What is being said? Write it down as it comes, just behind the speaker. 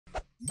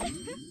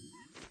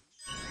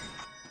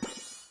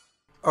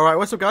Alright,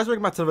 what's up guys,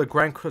 welcome back to another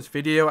Grand Cross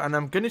video, and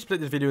I'm going to split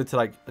this video into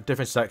like a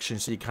different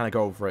sections so you kind of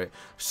go over it.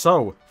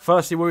 So,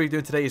 firstly what we're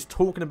doing today is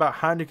talking about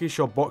how to increase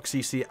your box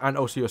CC and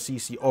also your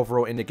CC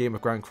overall in the game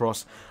of Grand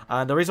Cross.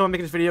 And the reason why I'm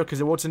making this video,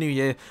 because it was a new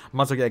year, I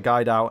might as well get a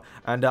guide out,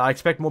 and I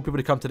expect more people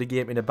to come to the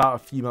game in about a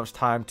few months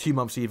time, 2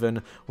 months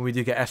even, when we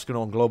do get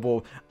Escanor and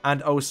Global,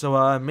 and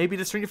also maybe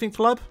the Stranger Things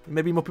Club,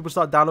 maybe more people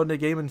start downloading the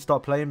game and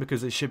start playing,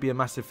 because it should be a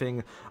massive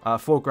thing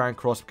for Grand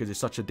Cross, because it's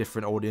such a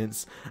different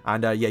audience,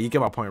 and yeah, you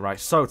get my point right.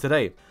 So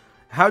today,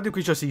 how to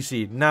increase your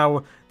CC.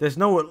 Now, there's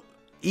no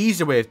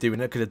easy way of doing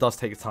it because it does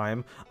take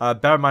time.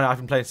 Bear in mind, I've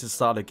been playing since the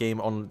start of the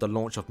game on the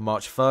launch of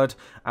March 3rd,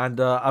 and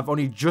I've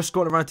only just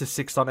gotten around to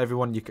 6-star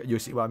everyone. You'll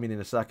see what I mean in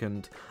a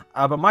second.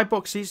 But my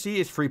box CC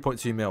is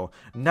 3.2 mil.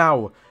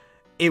 Now,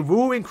 it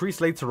will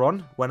increase later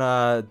on when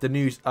the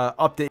new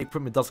update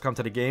equipment does come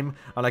to the game,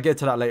 and I get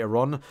to that later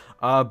on.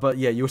 But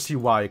yeah, you'll see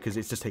why, because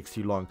it just takes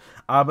too long.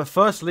 But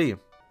firstly,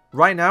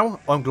 right now,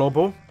 on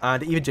Global,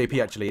 and even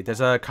JP actually,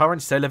 there's a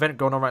current sale event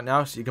going on right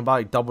now, so you can buy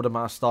like, double the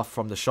amount of stuff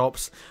from the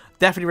shops.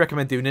 Definitely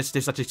recommend doing this.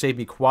 This actually saved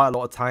me quite a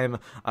lot of time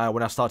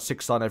when I started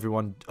 6-starring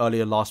everyone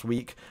earlier last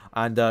week.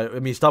 And I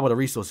mean, it's double the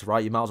resources,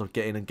 right? You might as well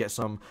get in and get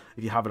some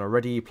if you haven't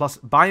already. Plus,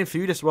 buying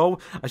food as well.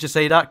 I should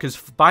say that because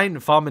farming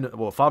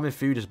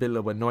food is a bit a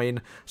little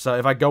annoying. So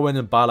if I go in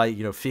and buy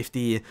like,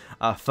 50,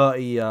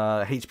 30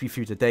 HP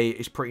food a day,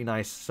 it's pretty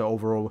nice. So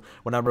overall,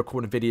 when I'm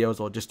recording videos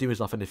or just doing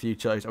stuff in the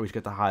future, it's always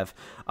good to have.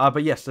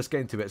 But yes, let's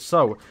get into it.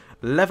 So,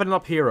 leveling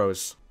up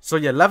heroes. So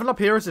yeah, level up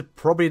heroes is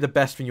probably the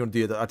best thing you want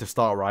to do at the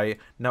start, right?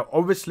 Now,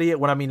 obviously,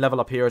 when I mean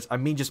level up heroes, I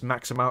mean just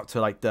max them out to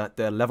like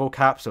the level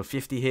cap. So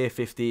 50 here,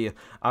 50.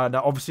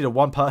 Now, obviously, the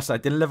one person I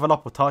didn't level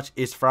up or touch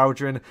is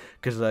Fraudrin,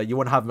 because you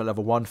want to have him at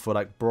level 1 for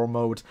like Brawl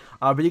mode.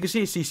 But you can see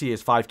his CC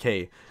is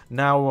 5k.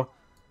 Now,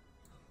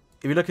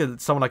 if you look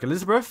at someone like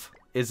Elizabeth,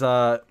 is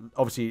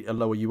obviously a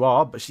lower you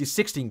are, but she's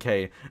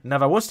 16k. Now,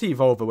 if I was to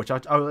evolve her, which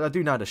I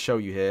do now to show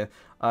you here,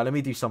 let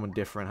me do someone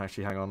different,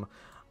 actually, hang on.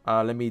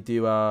 Let me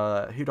do,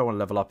 who do I want to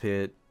level up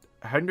here?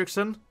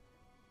 Hendrickson?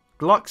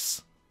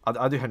 Glux?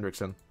 I'll do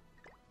Hendrickson.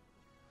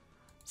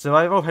 So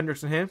I evolve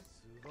Hendrickson here.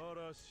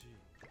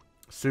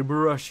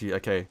 Subarashi,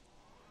 okay.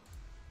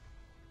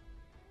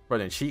 Right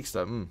then,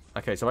 Cheekster,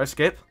 Okay, so I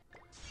skip.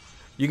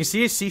 You can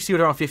see his CC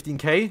was around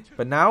 15k,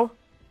 but now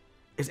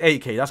it's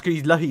 8k. That's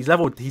because he's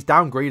leveled, he's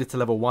downgraded to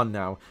level 1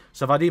 now.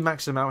 So if I do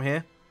max him out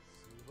here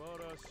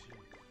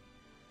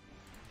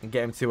and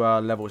get him to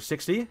level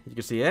 60, you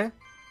can see here.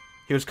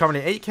 He was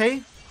currently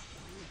 8k,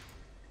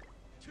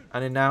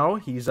 and then now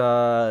he's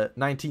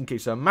 19k,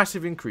 so a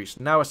massive increase.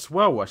 Now as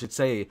well, I should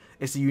say,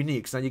 it's the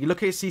uniques. Now you can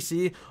look at his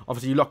CC,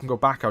 obviously you lock and go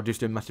back, I'll just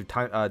do a massive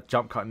time,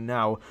 jump cut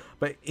now.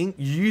 But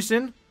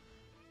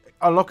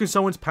unlocking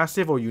someone's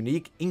passive or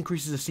unique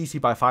increases the CC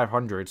by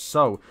 500.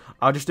 So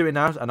I'll just do it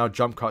now, and I'll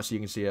jump cut so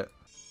you can see it.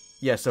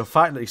 Yeah, so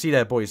you see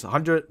there, boys,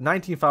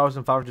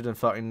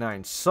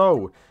 19,539.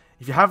 So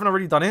if you haven't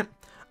already done it,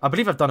 I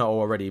believe I've done it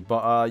all already,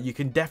 but you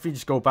can definitely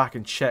just go back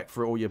and check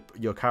for all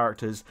your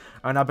characters.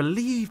 And I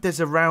believe there's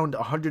around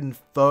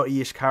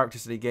 130-ish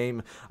characters in the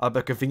game.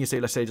 But convenience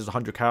sake, let's say there's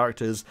 100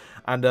 characters.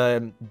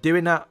 And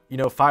doing that,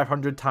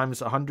 500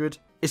 times 100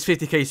 is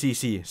 50k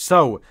CC.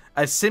 So,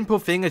 a simple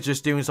thing as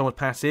just doing someone's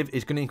passive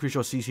is going to increase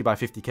your CC by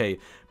 50k.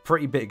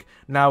 Pretty big.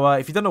 Now,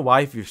 if you don't know why,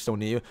 if you're still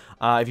new,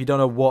 if you don't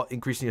know what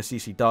increasing your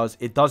CC does,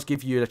 it does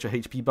give you an extra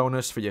HP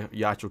bonus for your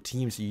actual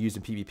teams you use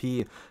in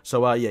PvP.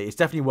 So, yeah, it's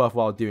definitely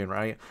worthwhile doing,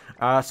 right?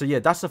 So, yeah,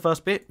 that's the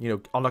first bit.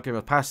 Unlocking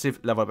a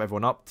passive, level up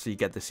everyone up so you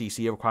get the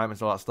CC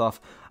requirements, all that stuff.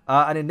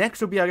 And then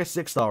next will be, I guess,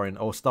 6-starring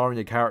or starring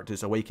your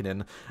characters,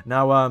 Awakening.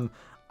 Now,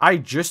 I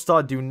just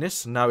started doing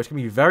this. Now, it's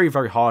going to be very,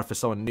 very hard for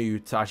someone new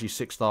to actually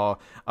 6-star,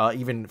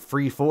 even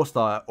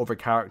 3-4-star over a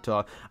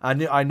character. I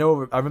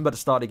remember at the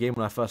start of the game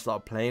when I first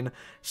started playing,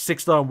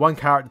 6-star one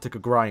character took a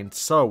grind.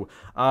 So,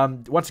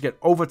 once again,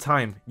 over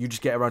time, you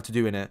just get around to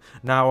doing it.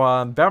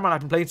 Now, bear in mind,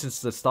 I've been playing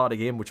since the start of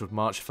the game, which was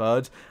March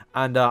 3rd.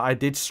 And I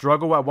did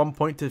struggle at one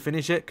point to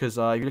finish it, because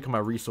if you look at my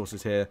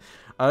resources here,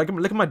 look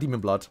at my Demon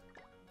Blood.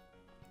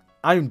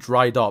 I'm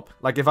dried up.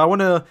 Like, if I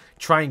want to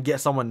try and get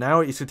someone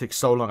now, it's going to take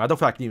so long. I don't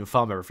think I can even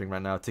farm everything right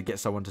now to get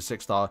someone to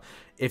 6-star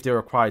if they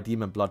require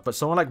Demon Blood. But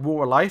someone like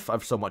Water Life, I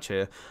have so much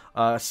here.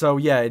 So,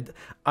 yeah,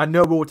 I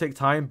know it will take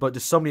time, but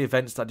there's so many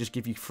events that just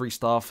give you free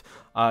stuff.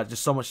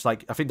 Just so much,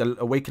 like, I think the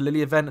Awaken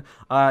Lily event.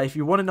 If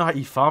you want to know how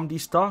you farm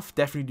these stuff,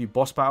 definitely do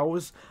boss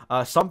battles.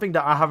 Something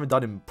that I haven't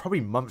done in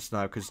probably months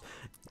now, because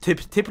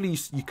typically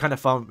you kind of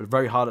farm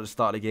very hard at the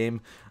start of the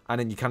game, and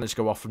then you kind of just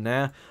go off from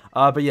there.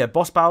 But yeah,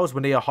 boss battles,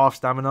 when they are half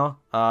stamina,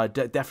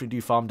 definitely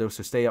do farm those,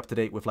 so stay up to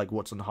date with like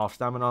what's on the half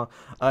stamina.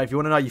 If you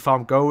want to know how you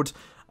farm gold,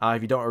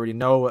 if you don't already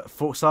know,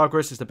 Fort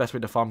Sagres is the best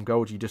way to farm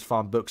gold. You just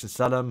farm books and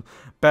sell them.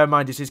 Bear in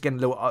mind, this is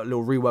getting a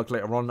little rework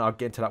later on. I'll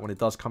get into that when it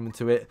does come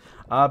into it.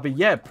 But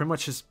yeah, pretty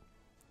much just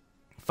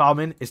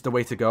farming is the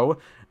way to go.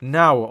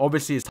 Now,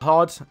 obviously, it's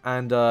hard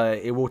and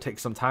it will take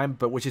some time,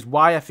 but which is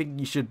why I think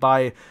you should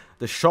buy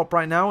the shop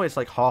right now. It's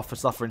like half the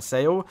stuff are in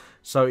sale.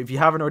 So if you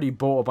haven't already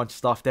bought a bunch of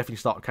stuff, definitely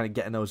start kind of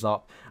getting those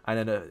up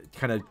and then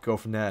kind of go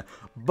from there.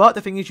 But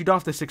the thing is, you don't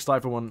have to 6-star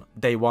everyone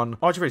day one.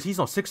 Archivist, he's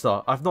not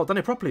 6-star. I've not done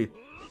it properly.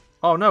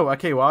 Oh, no.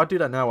 Okay, well, I'll do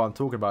that now while I'm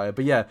talking about it.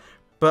 But yeah.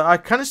 But I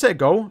kind of set a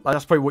goal, like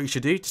that's probably what you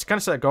should do, just kind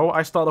of set a goal.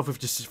 I start off with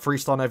just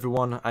 3-star on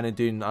everyone, and then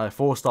doing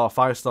 4-star,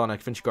 5-star, and I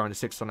eventually going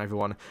to 6-star on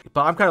everyone.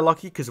 But I'm kind of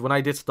lucky, because when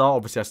I did start,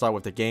 obviously I started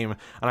with the game,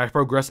 and I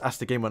progressed as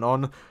the game went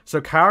on.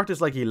 So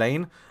characters like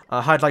Elaine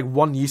had like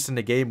one use in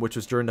the game, which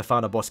was during the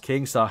Final Boss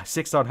King, so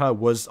 6-star on her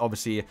was,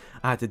 obviously,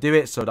 I had to do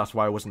it, so that's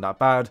why it wasn't that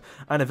bad.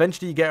 And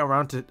eventually you get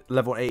around to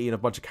level 80 and a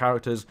bunch of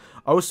characters.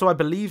 Also, I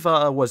believe,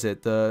 was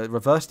it, the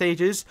reverse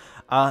stages,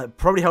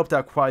 probably helped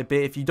out quite a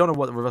bit. If you don't know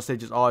what the reverse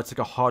stages are, it's like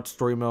a hard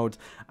story mode.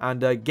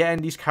 And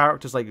getting these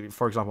characters, like,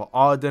 for example,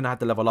 Arden, I had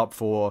to level up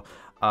for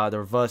the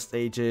reverse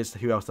stages.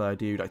 Who else did I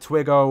do? Like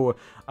Twiggo,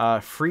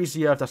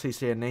 Freesia, if that's how you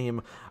say a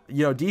name.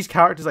 You know, these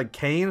characters like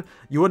Kane,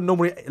 you wouldn't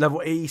normally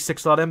level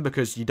 86 on them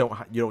because you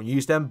don't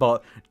use them.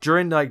 But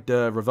during like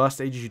the reverse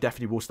stages, you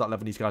definitely will start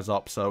leveling these guys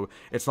up. So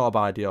it's not a bad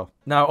idea.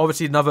 Now,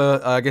 obviously, another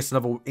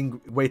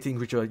way to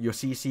increase your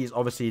CC is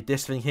obviously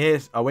this thing here,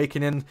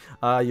 awakening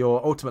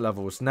your ultimate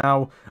levels.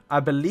 Now, I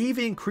believe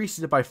it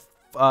increases it by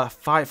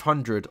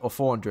 500 or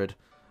 400.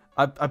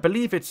 I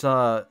believe it's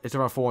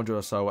around 400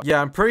 or so. Yeah,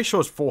 I'm pretty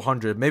sure it's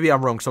 400. Maybe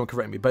I'm wrong, someone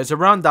correct me. But it's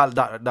around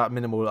that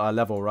minimal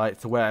level, right?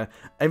 To where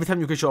every time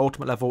you increase your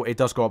ultimate level, it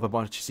does go up a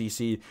bunch of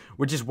CC.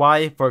 Which is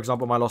why, for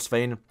example, my Lost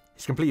Vein,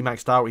 he's completely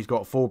maxed out. He's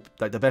got full,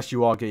 like the best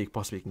UR gear you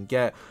possibly can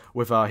get,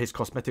 with his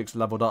cosmetics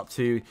leveled up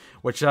too.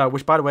 Which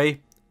by the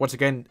way, once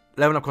again,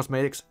 leveling up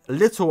cosmetics,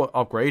 little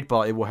upgrade,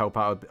 but it will help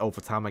out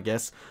over time, I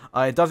guess.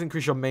 It does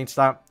increase your main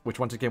stat, which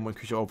once again will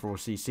increase your overall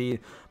CC.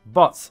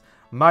 But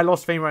my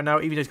Lost Vein right now,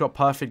 even though he's got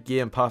perfect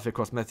gear and perfect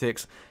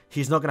cosmetics,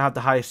 he's not going to have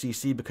the highest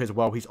CC because,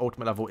 well, his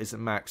ultimate level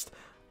isn't maxed.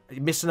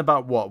 Missing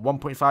about, what,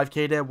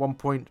 1.5k there,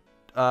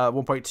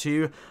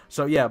 1.2.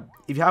 So, yeah,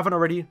 if you haven't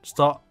already,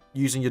 start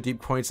using your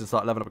deep coins and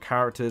start leveling up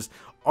characters.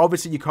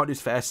 Obviously, you can't do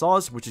this for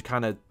SRs, which is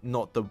kind of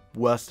not the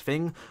worst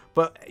thing.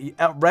 But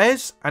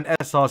Rares and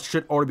SRs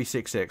should already be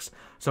 6-6.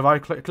 So if I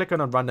click on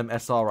a random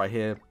SR right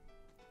here,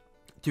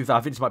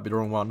 I think this might be the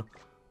wrong one.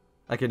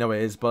 Okay, no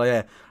it is, but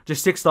yeah,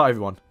 just 6-star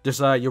everyone. Just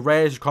your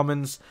rares, your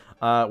commons,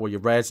 well your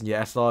rares and your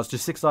SRs,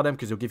 just 6-star them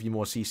because it'll give you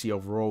more CC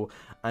overall,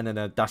 and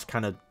then that's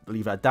kind of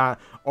leave it at that.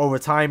 Over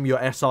time, your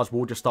SRs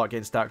will just start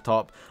getting stacked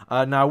up.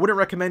 Now I wouldn't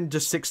recommend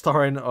just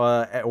 6-starring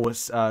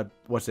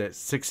what's it,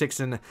 6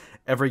 in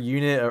every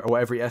unit or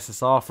every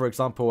SSR. For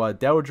example,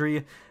 Deldry.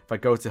 If I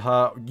go to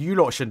her, you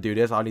lot shouldn't do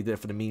this. I only did it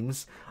for the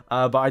memes.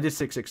 But I did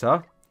 6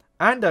 her,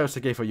 and I also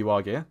gave her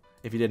UR gear.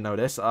 If you didn't know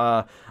this,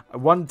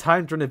 one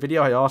time during the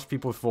video, I asked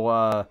people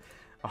for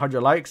 100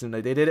 likes, and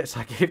they did it,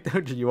 so I gave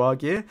Deldry UR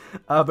gear.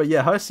 But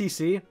yeah, her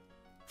CC,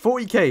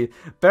 40k.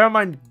 Bear in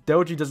mind,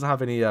 Deldry doesn't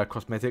have any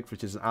cosmetics,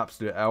 which is an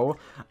absolute L.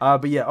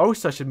 But yeah,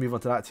 also I should move on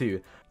to that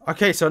too.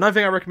 Okay, so another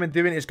thing I recommend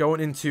doing is going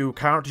into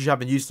characters you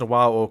haven't used in a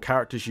while, or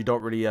characters you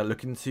don't really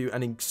look into,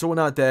 and then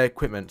sorting out their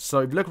equipment. So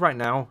if you look right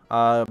now,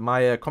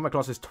 my combat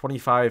class is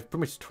 25, pretty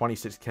much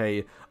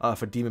 26k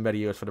for Demon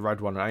Medios for the red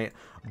one, right?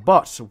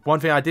 But one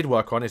thing I did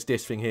work on is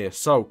this thing here.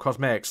 So,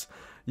 cosmetics.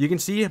 You can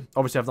see,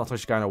 obviously I've not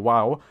touched this guy in a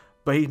while,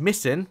 but he's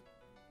missing.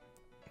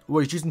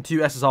 Well, he's using 2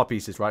 SSR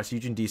pieces, right? So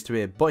using these 2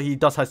 here. But he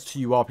does have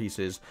 2 UR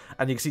pieces.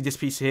 And you can see this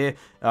piece here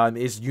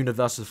is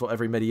universal for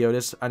every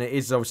Mediotis. And it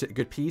is obviously a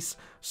good piece.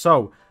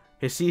 So,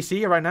 his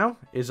CC right now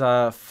is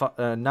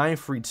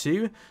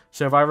 932.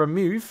 So if I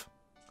remove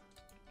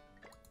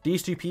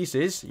these 2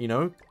 pieces, you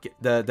know,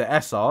 the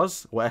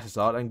SRs, or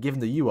SSR, and give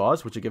him the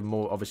URs, which will give him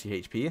more, obviously,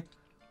 HP.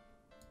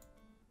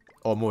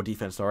 Or more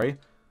defense, sorry.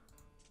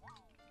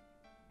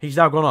 He's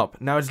now gone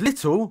up. Now, it's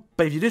little,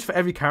 but if you do this for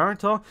every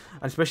character, and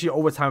especially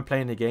over time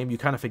playing the game, you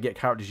kind of forget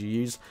characters you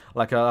use.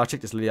 Like, I'll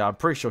check this Leah. I'm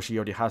pretty sure she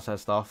already has her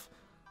stuff.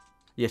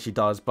 Yes, she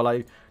does. But,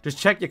 like, just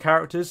check your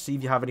characters, see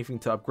if you have anything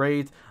to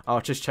upgrade.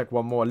 I'll just check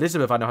one more.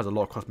 Elizabeth, I know, has a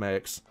lot of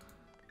cosmetics.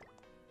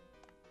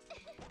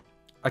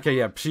 Okay,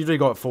 yeah, she's already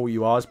got 4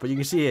 URs, but you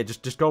can see here,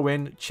 just go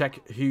in,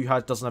 check who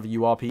doesn't have a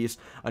UR piece,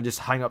 and just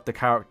hang up the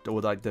character,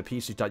 or like the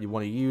pieces that you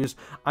want to use.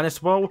 And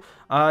as well,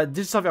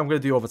 this is something I'm going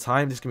to do over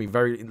time. This is going to be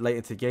very late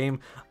into the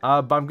game,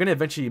 but I'm going to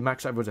eventually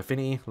max out everyone's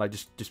affinity, like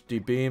just do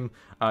Boom,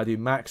 do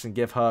Max, and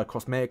give her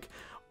cosmetic.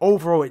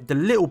 Overall, the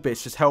little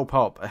bits just help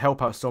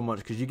out so much,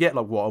 because you get,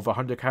 like, what, over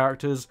 100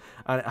 characters,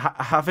 and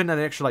having an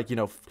extra, like, you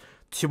know,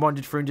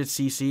 200, 300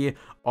 CC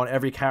on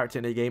every character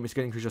in the game is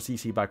going to increase your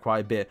CC by quite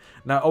a bit.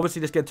 Now, obviously,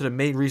 let's get to the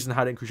main reason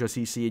how to increase your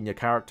CC in your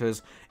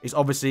characters is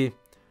obviously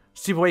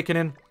Super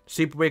Awakening.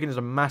 Super Awakening is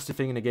a massive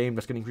thing in the game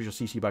that's going to increase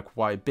your CC by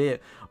quite a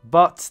bit,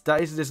 but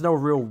there's no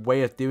real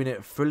way of doing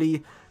it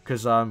fully,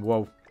 because,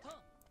 well,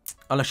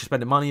 unless you're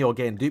spending money or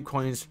getting dupe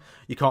coins,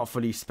 you can't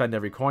fully spend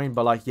every coin.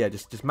 But like, yeah,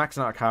 just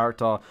maxing out a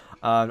character.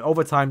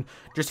 Over time,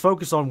 just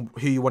focus on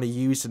who you want to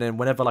use, and then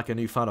whenever like a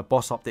new final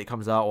boss update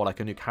comes out or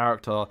like a new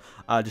character,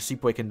 just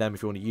keep breaking them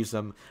if you want to use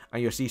them,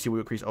 and your CC will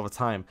increase over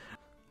time.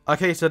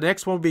 Okay, so the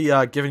next one will be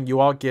giving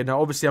UR gear. Now,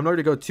 obviously, I'm not going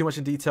to go too much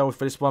in detail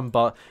for this one,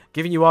 but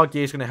giving UR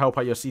gear is going to help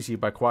out your CC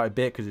by quite a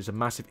bit because it's a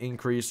massive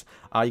increase.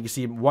 You can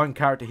see one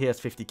character here is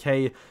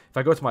 50k. If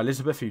I go to my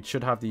Elizabeth, who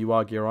should have the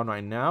UR gear on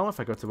right now, if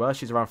I go to her,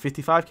 she's around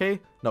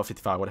 55k. No,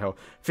 55, what the hell?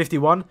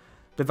 51.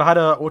 But if I had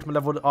her ultimate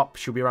leveled up,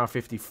 she'll be around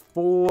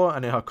 54,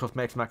 and then her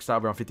cosmetics maxed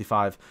out around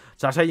 55.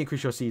 So that's how you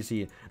increase your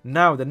CC.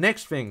 Now, the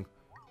next thing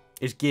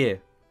is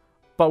gear.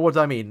 But what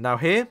do I mean? Now,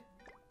 here,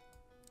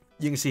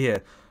 you can see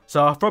here.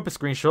 So I'll throw up a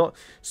screenshot.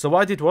 So what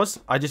I did was,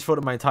 I just filled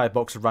up my entire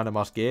box of random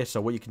ass gear. So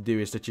what you can do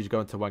is that you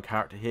go into one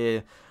character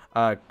here,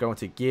 go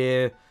into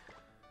gear,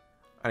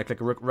 and I click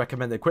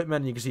recommend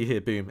equipment, and you can see here,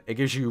 boom. It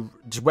gives you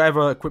just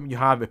whatever equipment you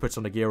have, it puts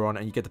on the gear on,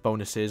 and you get the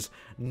bonuses.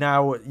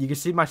 Now, you can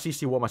see my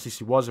CC, what my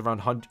CC was,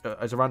 around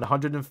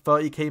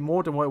 130k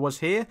more than what it was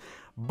here.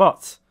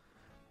 But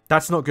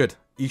that's not good.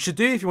 You should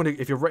do if you want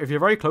to, if you're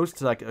very close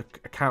to like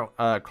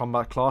a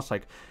combat class.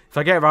 Like if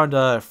I get around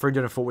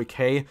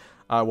 340k,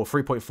 well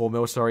 3.4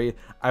 mil, sorry,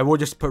 I will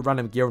just put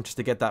random gear on just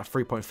to get that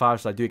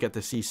 3.5, so I do get the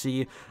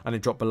CC and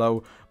then drop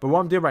below. But what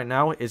I'm doing right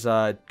now is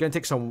gonna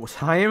take some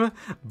time,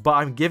 but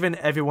I'm giving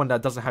everyone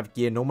that doesn't have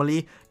gear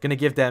normally, gonna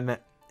give them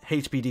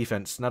HP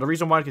defense. Now the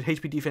reason why, because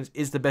HP defense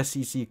is the best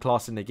CC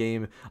class in the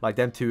game. Like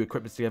them two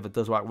equipments together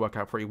does work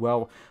out pretty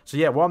well. So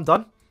yeah, what I'm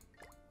done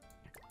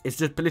is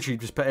just literally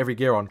just put every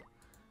gear on.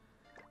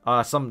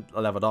 Some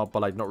are leveled up,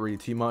 but like not really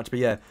too much. But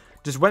yeah,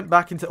 just went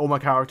back into all my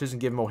characters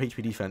and gave them all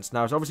HP defense.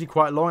 Now it's obviously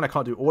quite long, and I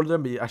can't do all of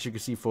them. But as you can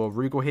see for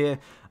Rugal here,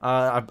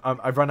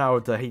 I've run out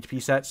of the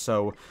HP sets,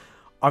 so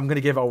I'm gonna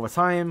give it over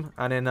time,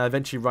 and then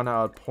eventually run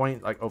out of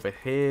point like over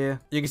here.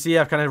 You can see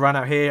I've kind of run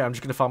out here. I'm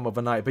just gonna farm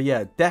overnight. But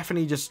yeah,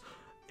 definitely just,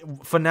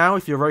 for now,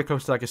 if you're very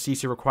close to like a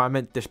CC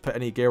requirement, just put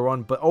any gear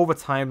on. But over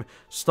time,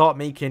 start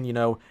making, you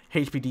know,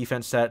 HP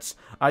defense sets.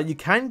 You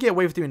can get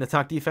away with doing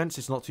attack defense.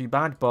 It's not too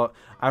bad, but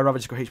I'd rather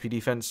just go HP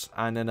defense.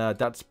 And then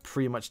that's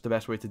pretty much the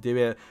best way to do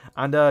it.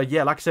 And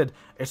yeah, like I said,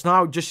 it's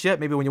not out just yet.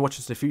 Maybe when you watch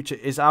this in the future,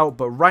 it is out.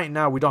 But right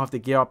now, we don't have the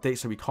gear update,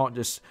 so we can't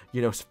just,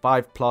 you know,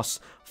 5+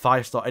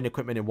 5-star any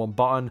equipment in one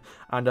button.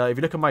 And if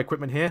you look at my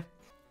equipment here,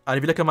 and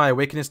if you look at my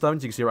awakening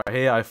stones, you can see right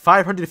here, I have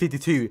 552.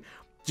 Do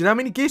you know how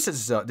many gear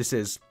sets this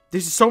is?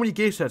 This is so many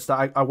gear sets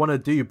that I want to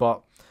do,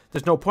 but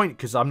there's no point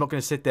because I'm not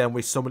going to sit there and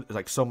waste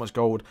so much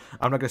gold.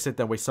 I'm not going to sit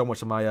there and waste so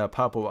much of my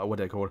purple, what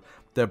are they called?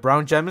 The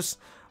brown gems.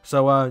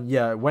 So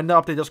yeah, when the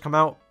update does come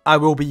out, I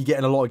will be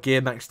getting a lot of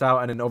gear maxed out,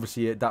 and then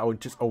obviously that will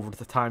just over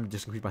the time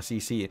just increase my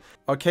CC.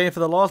 Okay, for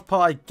the last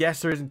part, I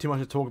guess there isn't too much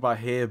to talk about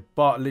here,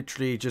 but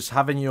literally just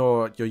having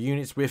your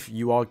units with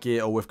UR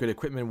gear or with good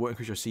equipment will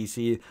increase your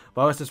CC.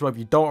 But as well, if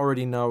you don't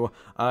already know,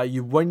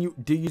 when you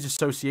do use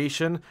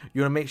association,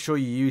 you want to make sure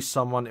you use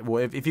someone.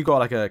 Well, if you got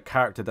like a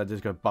character that is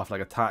going to buff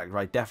like attack,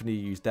 right? Definitely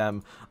use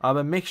them.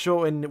 But make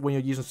sure when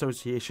you're using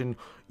association,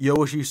 you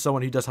always use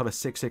someone who does have a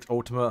 6/6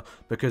 ultimate,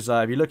 because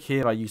if you look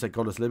here, I use like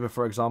Goddess Liver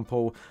for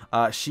example.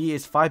 She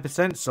is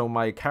 5%, so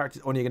my character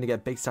is only going to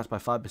get big stats by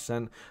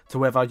 5%. To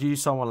where if I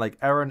use someone like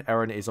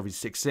Eren is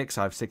obviously 6/6,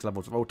 I have 6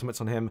 levels of ultimates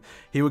on him,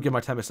 he will give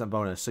my 10%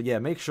 bonus. So yeah,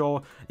 make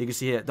sure, you can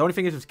see here, the only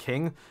thing is with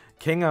King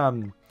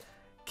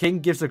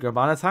gives a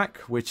command attack,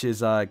 which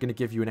is going to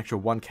give you an extra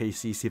 1k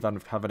CC if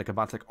I'm having a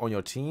command attack on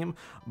your team.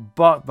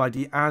 But my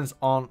Deanne's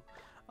aren't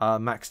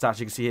max stats.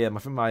 You can see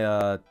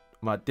here,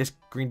 this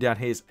green down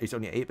here is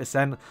only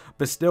 8%,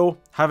 but still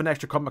having an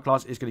extra combat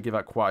class is going to give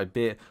out quite a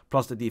bit,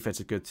 plus the defense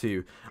is good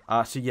too.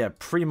 So yeah,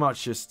 pretty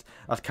much just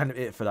that's kind of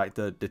it for like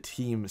the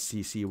team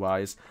CC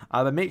wise.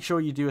 But make sure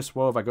you do as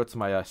well. If I go to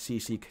my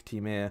CC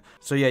team here,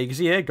 so yeah, you can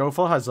see here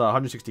Gofal has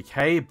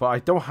 160k, but I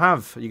don't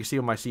have, you can see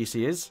what my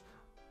CC is.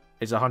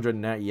 It's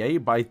 198,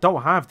 but I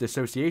don't have the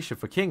association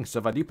for King. So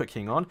if I do put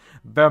King on,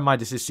 bear in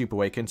mind this is Super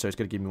Awakened, so it's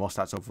going to give me more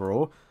stats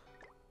overall.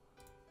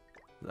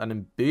 And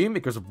then boom,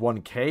 it goes up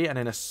 1k. And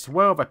then I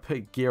swear if I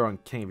put gear on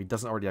King, if he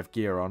doesn't already have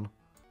gear on,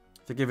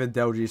 to give him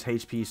Delgy's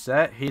HP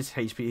set, his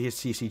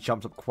CC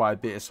jumps up quite a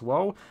bit as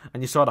well.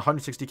 And you saw at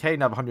 160k,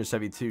 now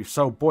 172.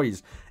 So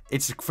boys,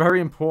 it's very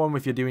important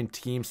if you're doing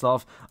team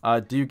stuff.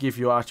 Do give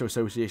your actual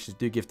associations,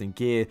 do give them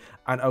gear,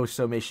 and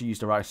also make sure you use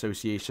the right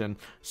association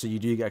so you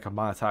do get a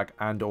combined attack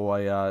and or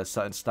a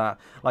certain stat.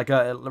 Like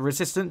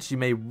resistance, you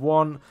may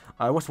want.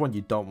 What's the one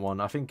you don't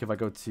want? I think if I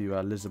go to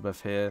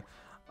Elizabeth here.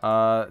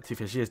 She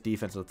has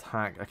defensive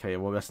attack. Okay,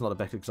 well that's not the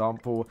best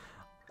example.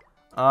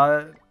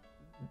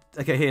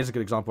 Okay, here's a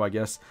good example, I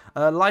guess.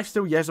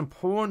 Lifesteal, yeah, is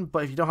important,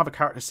 but if you don't have a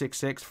character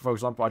 6/6, for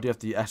example, I do have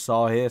the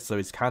SR here, so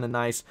it's kind of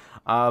nice.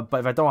 But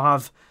if I don't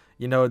have,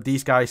 you know,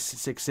 these guys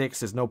 6/6,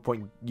 there's no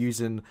point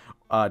using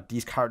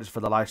these characters for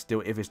the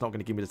lifesteal if it's not going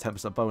to give me the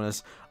 10%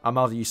 bonus. I'm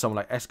either use someone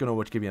like Escanor,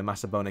 which give me a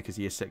massive bonus because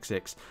he is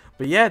 6'6".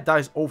 But yeah, that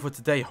is all for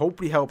today.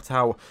 Hopefully helped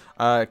out.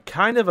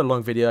 Kind of a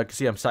long video. I can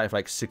see I'm starting for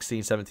like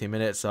 16, 17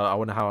 minutes. So I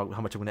wonder how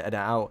much I'm going to edit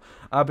out.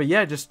 But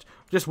yeah, just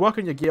work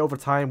on your gear over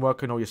time,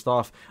 work on all your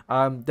stuff.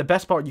 The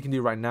best part you can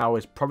do right now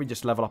is probably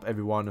just level up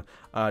everyone.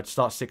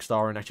 Start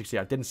 6-star, and actually see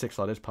I didn't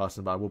 6-star this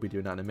person, but I will be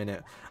doing that in a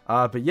minute.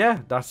 But yeah,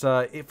 that's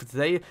it for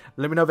today.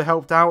 Let me know if it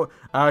helped out.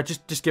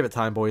 Just give it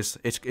time, boys.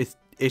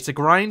 It's a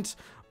grind,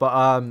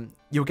 but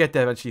you'll get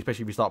there eventually,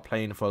 especially if you start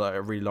playing for like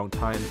a really long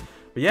time.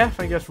 But yeah,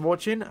 thank you guys for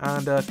watching,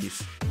 and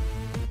peace.